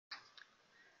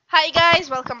Hi guys,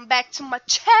 welcome back to my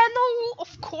channel.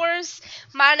 Of course,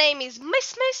 my name is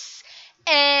MissMiss,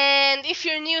 and if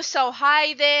you're new, so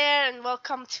hi there and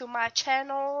welcome to my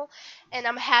channel. And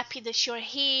I'm happy that you're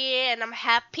here, and I'm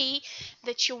happy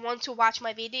that you want to watch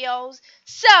my videos.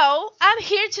 So I'm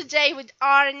here today with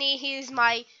Arnie. He's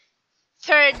my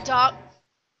third dog.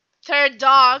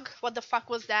 What the fuck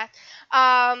was that?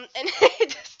 And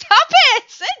stop it,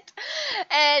 sit.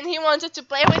 And he wanted to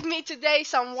play with me today,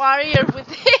 some warrior with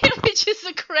him, which is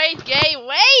a great game.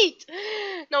 Wait,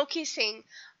 no kissing.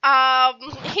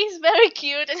 He's very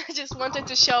cute, and I just wanted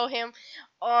to show him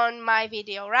on my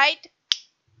video, right?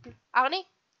 Arnie.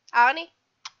 If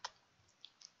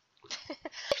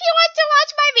you want to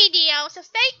watch my video, so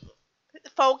stay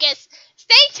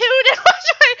tuned and watch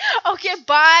my. Okay,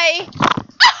 bye.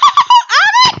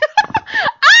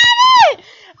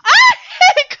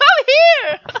 Arnie, come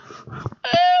here!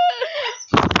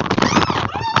 Oh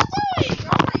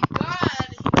my god,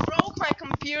 he broke my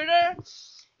computer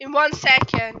in 1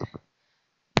 second.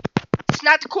 It's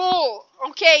not cool.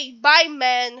 Okay, bye,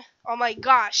 man. Oh my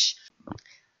gosh.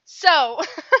 So,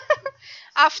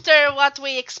 after what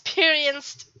we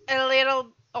experienced a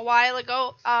while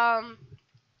ago, I'm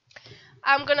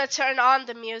gonna turn on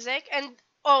the music, and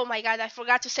oh my god, I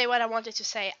forgot to say what I wanted to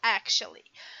say actually.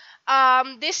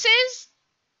 This is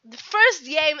the first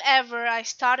game ever I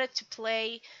started to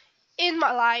play in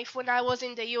my life when I was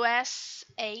in the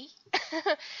USA.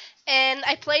 And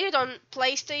I played it on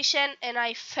PlayStation, and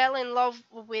I fell in love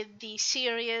with the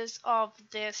series of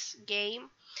this game.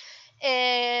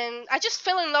 And I just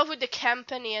fell in love with the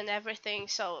company and everything,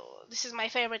 so this is my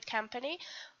favorite company.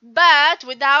 But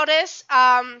without this,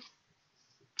 I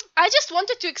just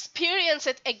wanted to experience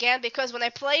it again, because when I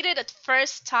played it at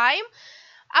first time,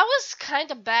 I was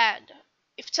kind of bad.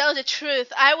 If to tell the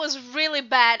truth, I was really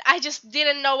bad. I just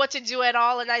didn't know what to do at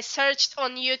all, and I searched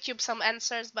on YouTube some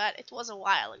answers, but it was a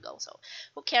while ago, so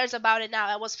who cares about it now?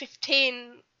 I was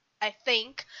 15, I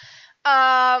think. But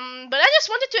I just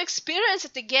wanted to experience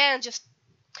it again, just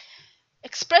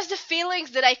express the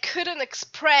feelings that I couldn't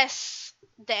express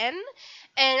then,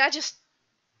 and I just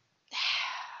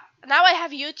now I have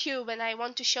YouTube, and I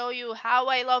want to show you how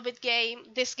I love this game,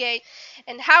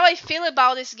 and how I feel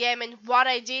about this game, and what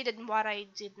I did and what I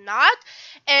did not.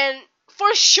 And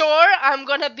for sure, I'm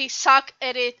gonna be suck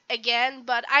at it again,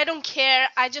 but I don't care.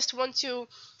 I just want to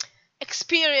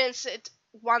experience it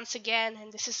once again,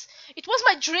 and it was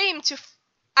my dream to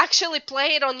actually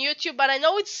play it on YouTube, but I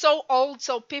know it's so old,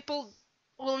 so people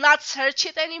will not search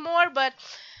it anymore, but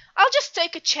I'll just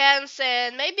take a chance,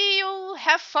 and maybe you'll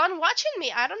have fun watching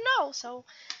me. I don't know. So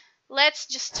let's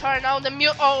just turn on the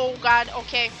mute. Oh god,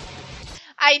 okay.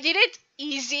 I did it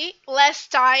easy last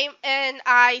time, and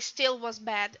I still was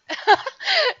bad.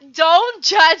 Don't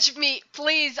judge me,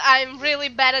 please. I'm really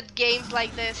bad at games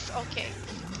like this. Okay.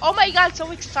 Oh my god,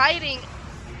 so exciting.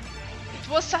 It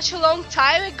was such a long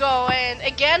time ago, and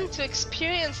again to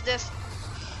experience this.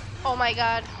 Oh my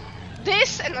god.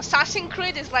 This and Assassin's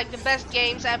Creed is like the best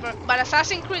games ever, but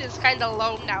Assassin's Creed is kind of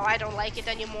low now. I don't like it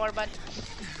anymore, but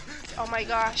oh my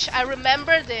gosh, I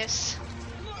remember this.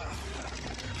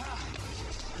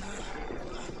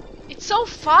 It's so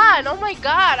fun. Oh my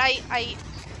god, I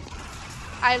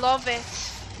love it.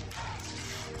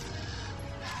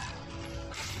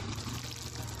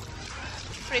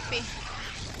 Creepy.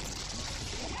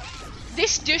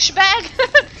 This douchebag,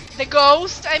 the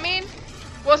ghost, I mean,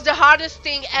 was the hardest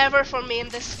thing ever for me in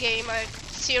this game. Like,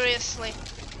 seriously.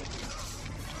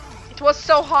 It was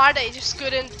so hard, I just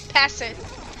couldn't pass it.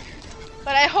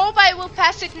 But I hope I will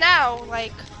pass it now.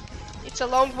 Like, it's a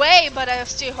long way, but I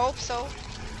still hope so.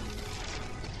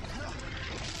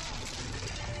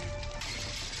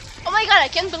 Oh my god, I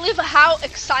can't believe how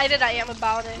excited I am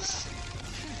about this.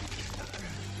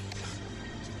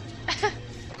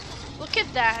 Look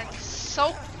at that.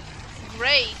 So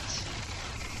great.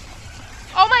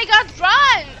 Oh my god,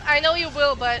 run! I know you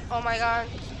will, but oh my god.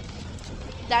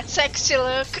 That sexy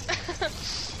look.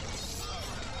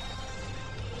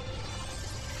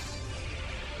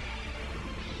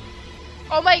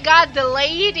 Oh my god, the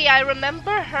lady, I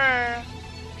remember her.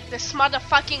 This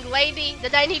motherfucking lady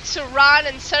that I need to run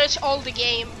and search all the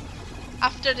game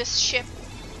after this ship.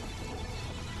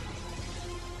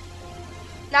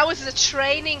 Now it's the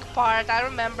training part, I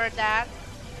remember that.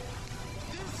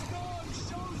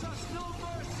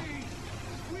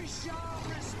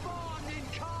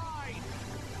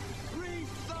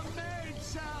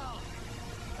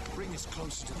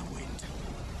 Close to the wind.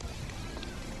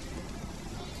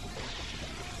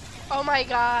 Oh my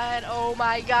god, oh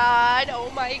my god, oh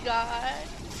my god.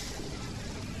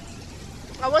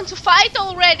 I want to fight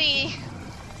already.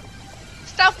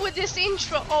 Stop up with this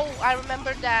intro? Oh, I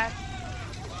remember that.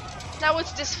 Now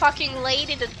it's this fucking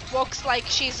lady that walks like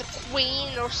she's a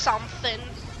queen or something.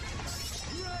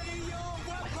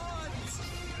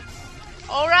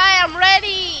 Alright, I'm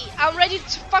ready. I'm ready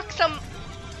to fuck some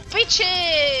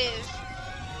bitches.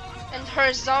 And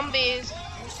her zombies.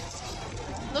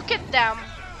 Look at them.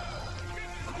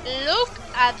 Look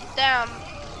at them.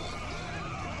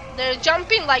 They're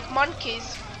jumping like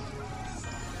monkeys.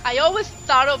 I always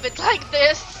thought of it like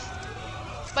this.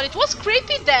 But it was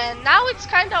creepy then. Now it's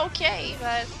kinda okay,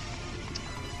 but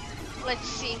let's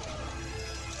see.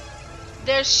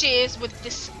 There she is with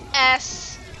this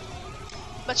ass.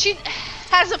 But she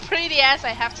has a pretty ass, I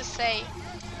have to say.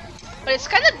 But it's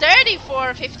kinda dirty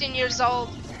for 15 years old,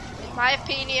 in my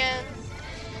opinion.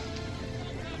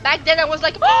 Back then I was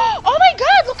like, oh my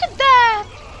god, look at that!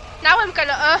 Now I'm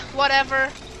kinda, whatever.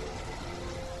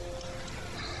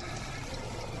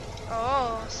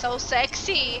 Oh, so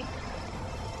sexy.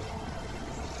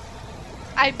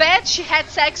 I bet she had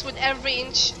sex with every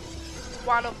inch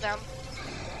one of them.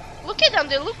 Look at them,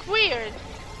 they look weird.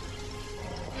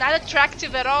 Not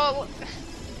attractive at all.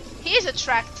 He is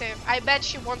attractive. I bet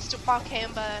she wants to fuck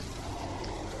him, but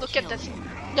look at this.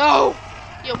 No!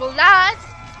 You will not!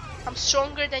 I'm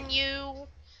stronger than you.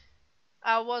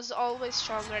 I was always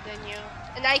stronger than you.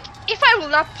 And if I will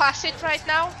not pass it right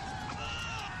now,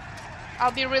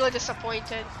 I'll be really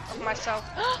disappointed of myself.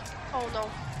 Oh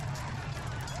no.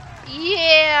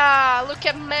 Yeah, look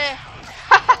at me.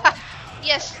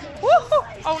 Yes.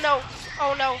 Woohoo! Oh no.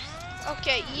 Oh no.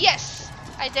 Okay, yes.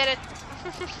 I did it.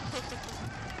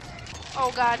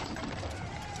 Oh god.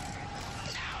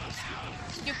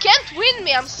 You can't win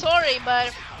me, I'm sorry,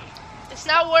 but it's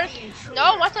not working.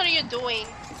 No, what are you doing?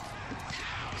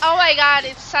 Oh my god,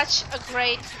 it's such a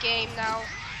great game now.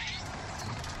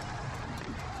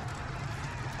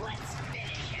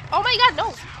 Oh my god,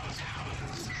 no.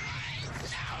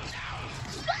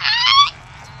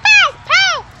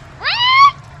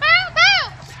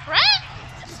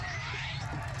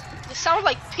 They sound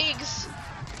like pigs.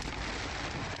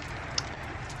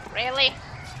 Really?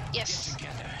 Yes.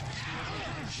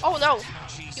 Oh no,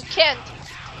 you can't.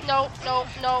 No, no,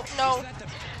 no, no.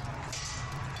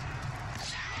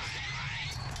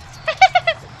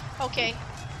 Okay,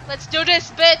 let's do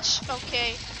this, bitch.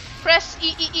 Okay, press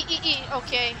E E E E E.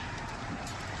 Okay,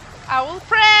 I will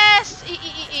press E E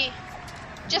E E.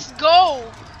 Just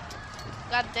go.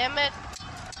 God damn it.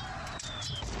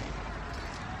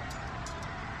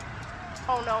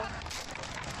 Oh no.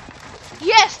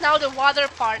 Yes, now the water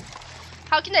part.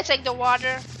 How can I take the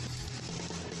water?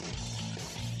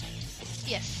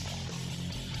 Yes.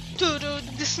 Dude,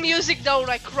 this music though,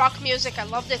 like rock music, I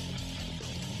loved it.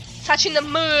 Such in the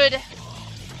mood.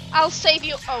 I'll save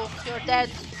you. Oh, you're dead.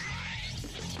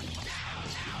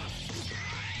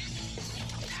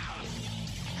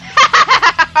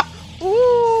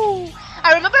 Ooh!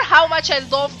 I remember how much I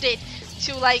loved it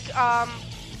to like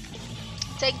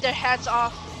take their heads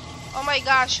off. Oh my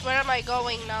gosh, where am I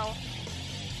going now?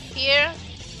 Here?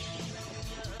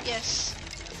 Yes.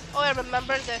 Oh, I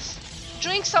remember this.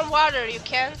 Drink some water, you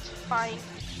can't? Fine.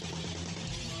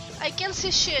 I can see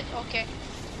shit, okay.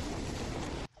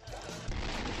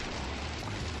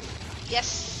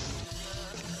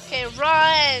 Yes. Okay,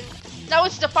 run! Now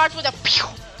it's the part with a pew!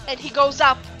 And he goes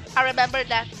up. I remember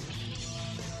that.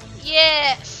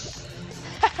 Yes!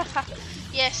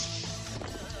 Yes.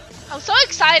 I'm so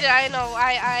excited, I know.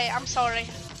 I'm sorry.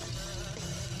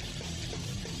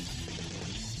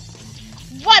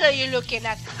 What are you looking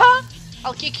at? Huh?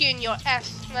 I'll kick you in your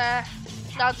ass. Nah,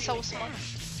 not so smart.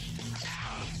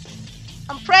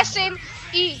 I'm pressing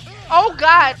E. Oh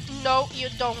god, no you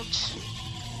don't.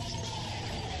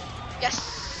 Yes.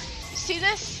 You see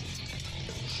this?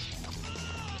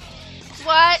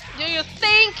 What do you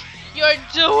think you're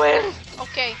doing?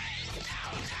 Okay.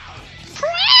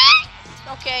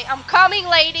 Okay, I'm coming,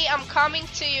 lady. I'm coming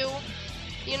to you.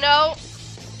 You know,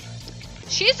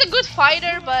 she's a good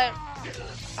fighter, but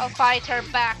I'll fight her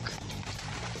back.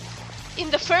 In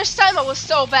the first time, I was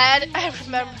so bad. I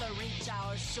remember.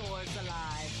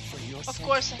 Of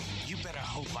course. You better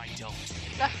hope I don't.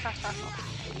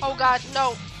 Oh god,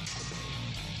 no.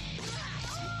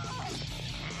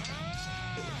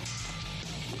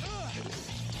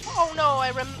 Oh no,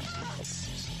 I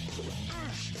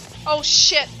oh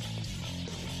shit.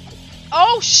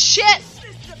 Oh shit.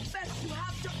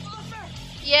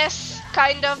 Yes,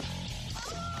 kind of.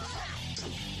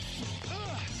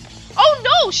 Oh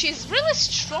no, she's really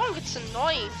strong. It's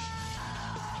annoying.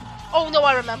 Oh no,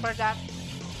 I remember that.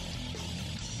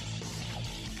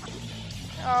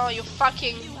 Oh, you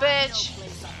fucking bitch.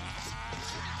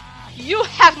 You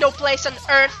have no place on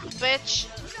Earth, bitch.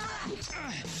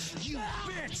 You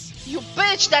bitch! You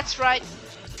bitch, that's right.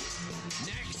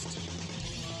 Next.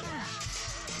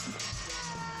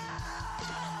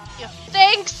 You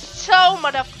think so,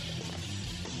 mother...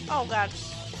 Oh god.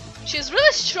 She's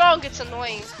really strong, it's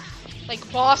annoying. Like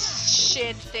boss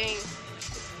shit thing.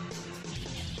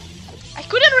 I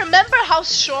couldn't remember how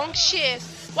strong she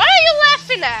is. What are you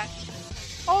laughing at?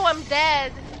 Oh, I'm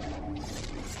dead.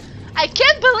 I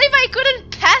can't believe I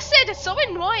couldn't pass it. It's so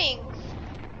annoying.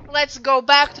 Let's go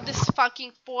back to this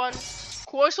fucking phone. Of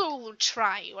course we will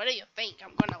try. What do you think?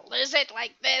 I'm gonna lose it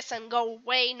like this and go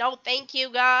away? No, thank you,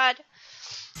 God.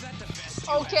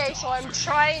 Okay, so I'm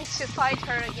trying to fight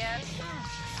her again.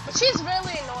 But she's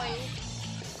really annoying.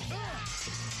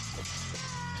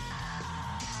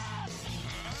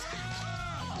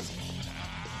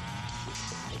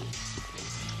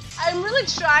 I'm really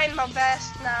trying my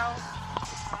best now.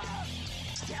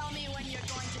 Tell me when you're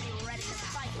going to be ready to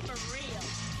fight for real.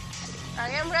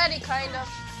 I am ready, kind of.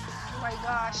 Oh my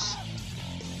gosh.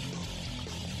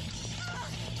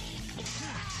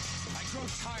 I grow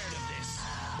tired of this.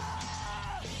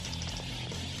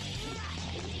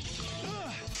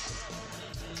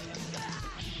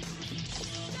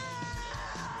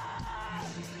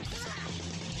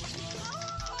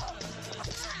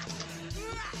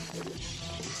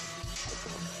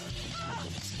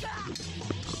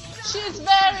 She's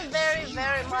very, very,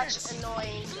 very much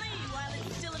annoying. Flee while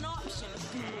it's still an option.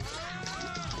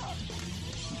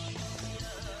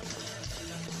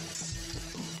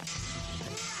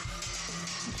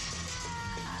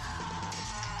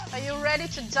 Are you ready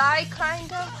to die,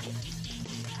 kind of?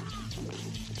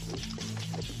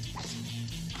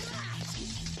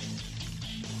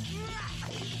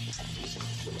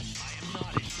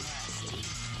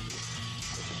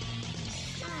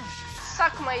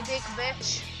 Suck my dick,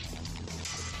 bitch.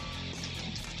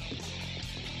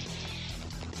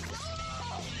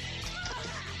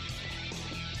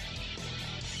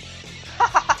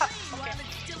 While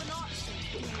it's still an option.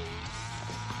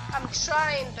 I'm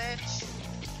trying, bitch.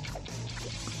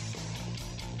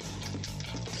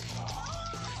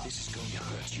 This is going to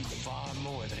hurt you far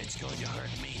more than it's going to hurt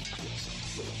me.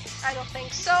 I don't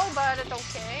think so, but it's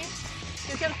okay.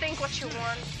 You can think what you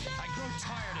want. I grow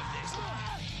tired of this.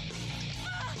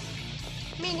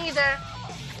 Me neither.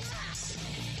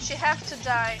 She have to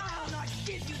die. I will not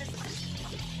give you this.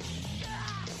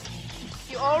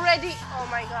 You already... Oh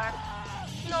my god.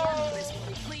 No. This will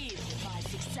be pleased by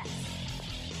success.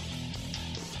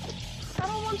 I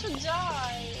don't want to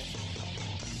die.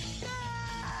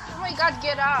 Oh my god,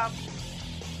 get up.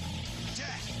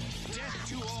 Death! Death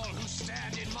to all who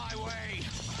stand in my way!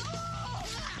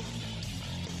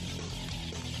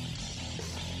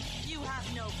 You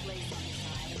have no place on this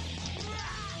island.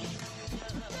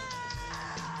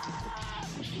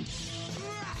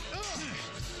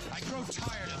 I grow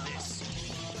tired of this.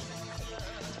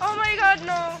 Oh my god,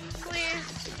 no.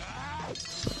 Please.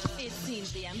 It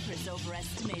seems the Empress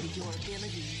overestimated your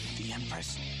abilities. The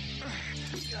Empress.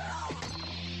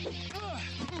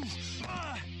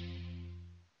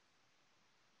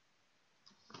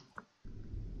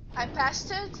 I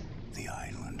passed it. The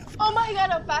island of Oh my god,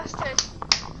 I passed it.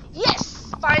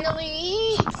 Yes,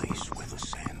 finally. the place where the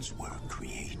sands were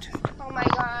created. Oh my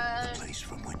god. The place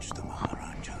from which the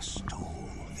Maharaja stole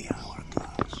the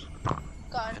hourglass.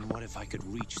 God. And what if I could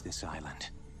reach this island?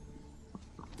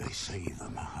 They say the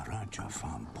Maharaja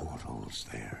found portals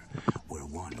there where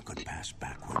one could pass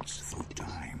backwards through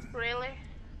time. Really?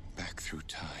 Back through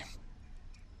time.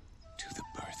 To the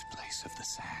birthplace of the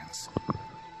sands.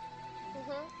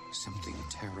 Something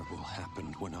terrible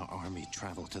happened when our army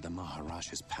traveled to the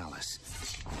Maharaja's palace.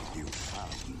 You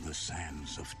found the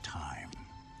sands of time.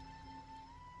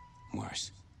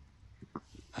 Worse,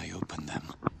 I opened them.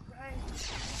 Right.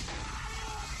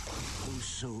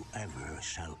 Whosoever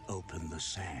shall open the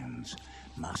sands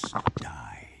must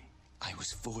die. I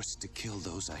was forced to kill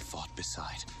those I fought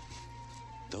beside.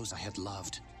 Those I had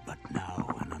loved. But now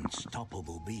an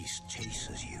unstoppable beast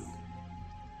chases you.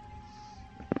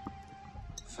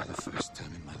 For the first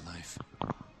time in my life,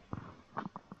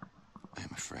 I am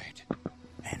afraid.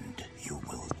 And you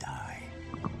will die.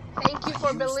 Thank you for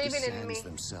I used believing the in me. sands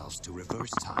themselves to reverse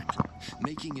time,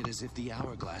 making it as if the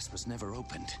hourglass was never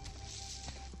opened.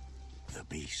 The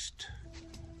beast,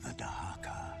 the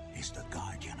Dahaka, is the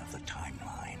guardian of the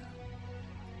timeline.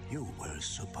 You were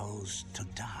supposed to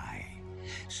die,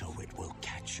 so it will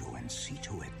catch you and see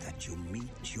to it that you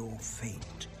meet your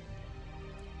fate.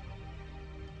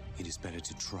 It is better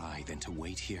to try than to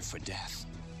wait here for death.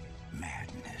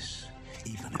 Madness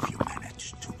Even if you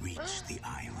manage to reach the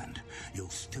island, you'll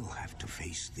still have to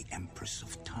face the Empress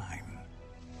of Time.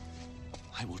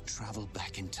 I will travel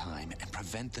back in time and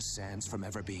prevent the sands from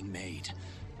ever being made.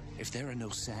 If there are no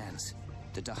sands,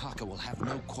 the Dahaka will have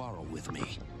no quarrel with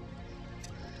me.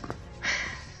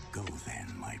 Go then,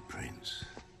 my prince.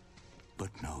 But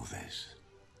know this.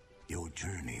 Your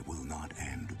journey will not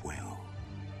end well.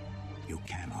 You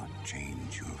cannot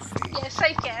change your fate. Yes,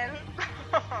 I can.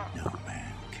 No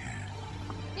man can.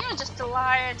 You're just a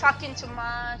liar, talking too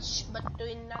much, but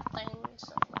doing nothing.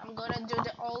 So I'm gonna do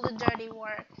all the dirty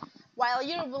work. While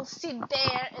you will sit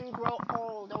there and grow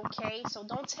old, okay? So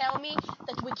don't tell me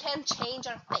that we can't change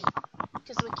our fate.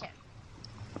 Because we can.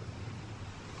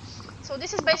 So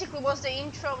this is basically was the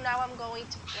intro. Now I'm going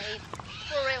to play,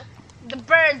 for real, the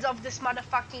birds of this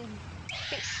motherfucking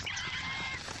beast.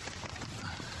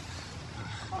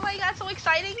 Oh my god, so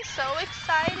exciting, so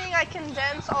exciting. I can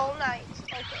dance all night.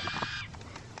 Okay.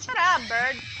 Shut up,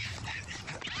 bird.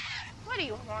 What do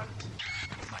you want?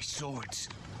 My swords.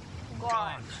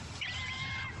 Gone.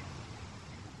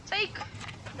 Take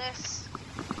this.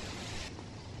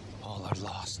 All are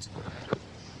lost.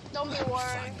 Don't be I will worried.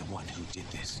 find the one who did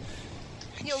this.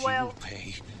 And You she will.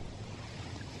 pay.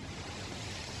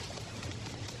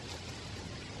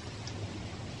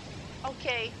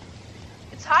 Okay.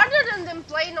 It's harder than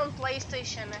playing on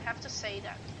PlayStation, I have to say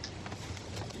that.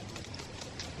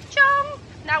 Jump!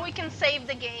 Now we can save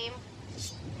the game.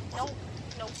 No,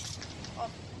 no. Oh,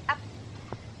 up.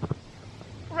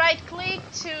 Right click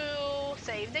to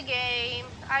save the game.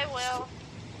 I will.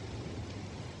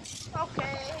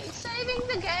 Okay, saving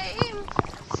the game.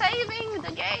 Saving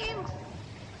the game.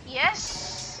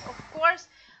 Yes, of course.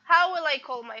 How will I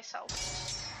call myself?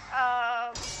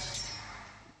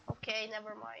 Okay,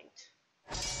 never mind.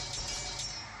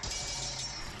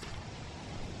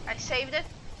 I saved it.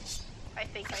 I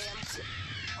think I am.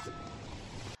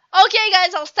 Okay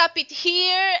guys, I'll stop it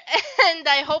here, and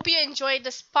I hope you enjoyed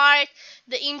this part,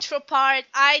 the intro part.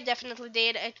 I definitely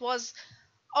did. It was,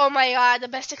 oh my god, the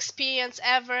best experience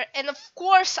ever, and of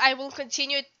course I will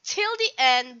continue it till the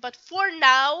end, but for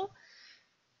now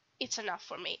it's enough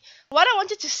for me. What I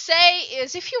wanted to say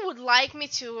is, if you would like me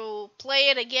to play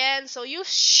it again, so you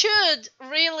should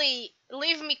really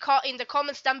leave me in the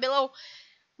comments down below.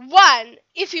 One,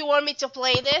 if you want me to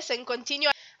play this and continue.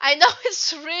 I know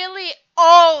it's really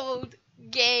old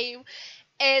game,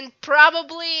 and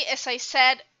probably, as I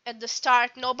said at the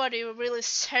start, nobody will really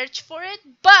search for it,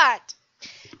 but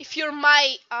if you're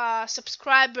my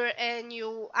subscriber and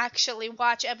you actually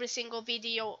watch every single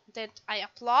video that I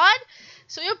upload,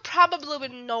 so you probably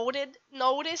will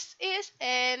notice it.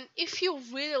 And if you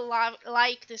really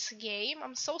like this game,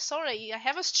 I'm so sorry, I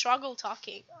have a struggle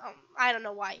talking. I don't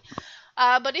know why,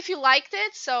 but if you liked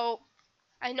it, so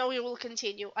I know you will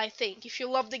continue. I think if you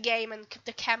love the game and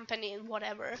the company and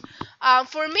whatever,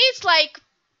 for me it's like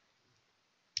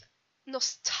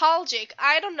nostalgic.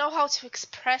 I don't know how to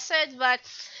express it, but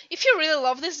if you really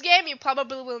love this game, you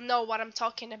probably will know what I'm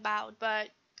talking about. But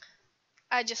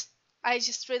I just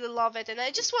really love it, and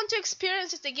I just want to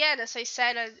experience it again. As I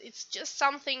said, it's just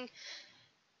something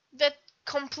that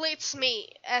completes me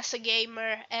as a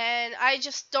gamer, and I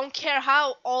just don't care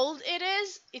how old it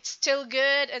is. It's still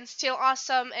good and still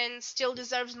awesome and still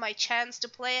deserves my chance to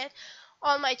play it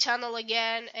on my channel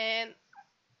again, and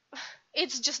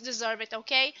it's just deserve it.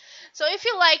 Okay, so if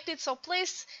you liked it, so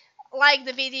please like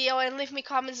the video and leave me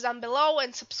comments down below,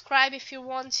 and subscribe if you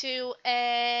want to.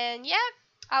 And yeah,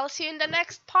 I'll see you in the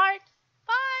next part.